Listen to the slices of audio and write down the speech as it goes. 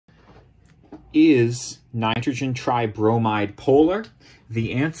is nitrogen tribromide polar?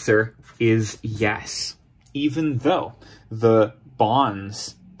 The answer is yes, even though the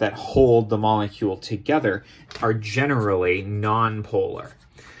bonds that hold the molecule together are generally nonpolar.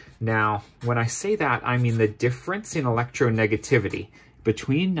 Now, when I say that, I mean the difference in electronegativity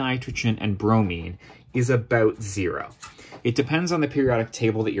between nitrogen and bromine is about 0. It depends on the periodic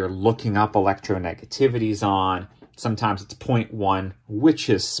table that you're looking up electronegativities on. Sometimes it's 0.1, which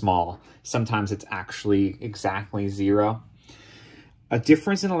is small. Sometimes it's actually exactly 0. A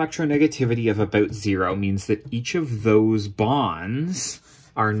difference in electronegativity of about 0 means that each of those bonds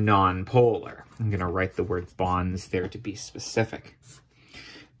are nonpolar. I'm going to write the word bonds there to be specific.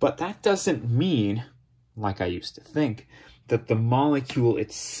 But that doesn't mean, like I used to think, that the molecule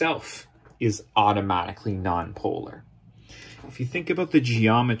itself is automatically nonpolar. If you think about the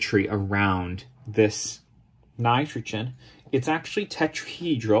geometry around this nitrogen, it's actually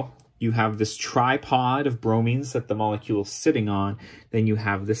tetrahedral. You have this tripod of bromines that the molecule is sitting on, then you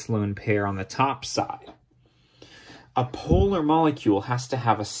have this lone pair on the top side. A polar molecule has to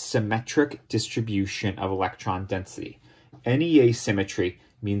have a symmetric distribution of electron density. Any asymmetry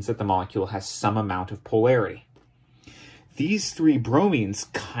means that the molecule has some amount of polarity. These three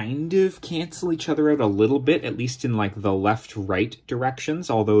bromines kind of cancel each other out a little bit, at least in like the left-right directions,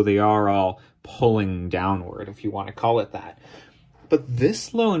 although they are all pulling downward, if you want to call it that. But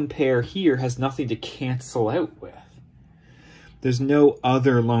this lone pair here has nothing to cancel out with. There's no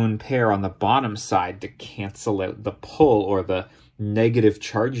other lone pair on the bottom side to cancel out the pull or the negative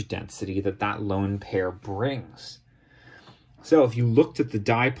charge density that that lone pair brings. So if you looked at the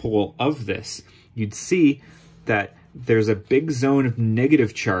dipole of this, you'd see that there's a big zone of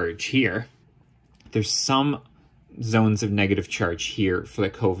negative charge here. There's some zones of negative charge here for the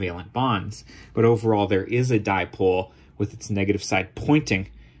covalent bonds, but overall there is a dipole with its negative side pointing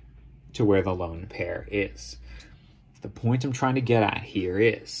to where the lone pair is. The point I'm trying to get at here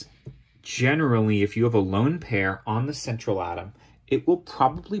is, generally, if you have a lone pair on the central atom, it will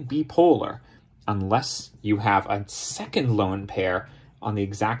probably be polar, unless you have a second lone pair on the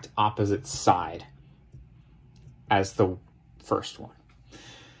exact opposite side as the first one.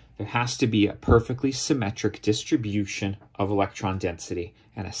 There has to be a perfectly symmetric distribution of electron density,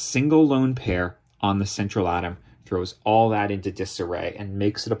 and a single lone pair on the central atom throws all that into disarray and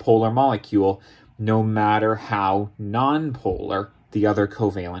makes it a polar molecule, no matter how nonpolar the other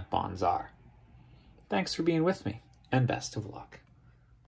covalent bonds are. Thanks for being with me, and best of luck.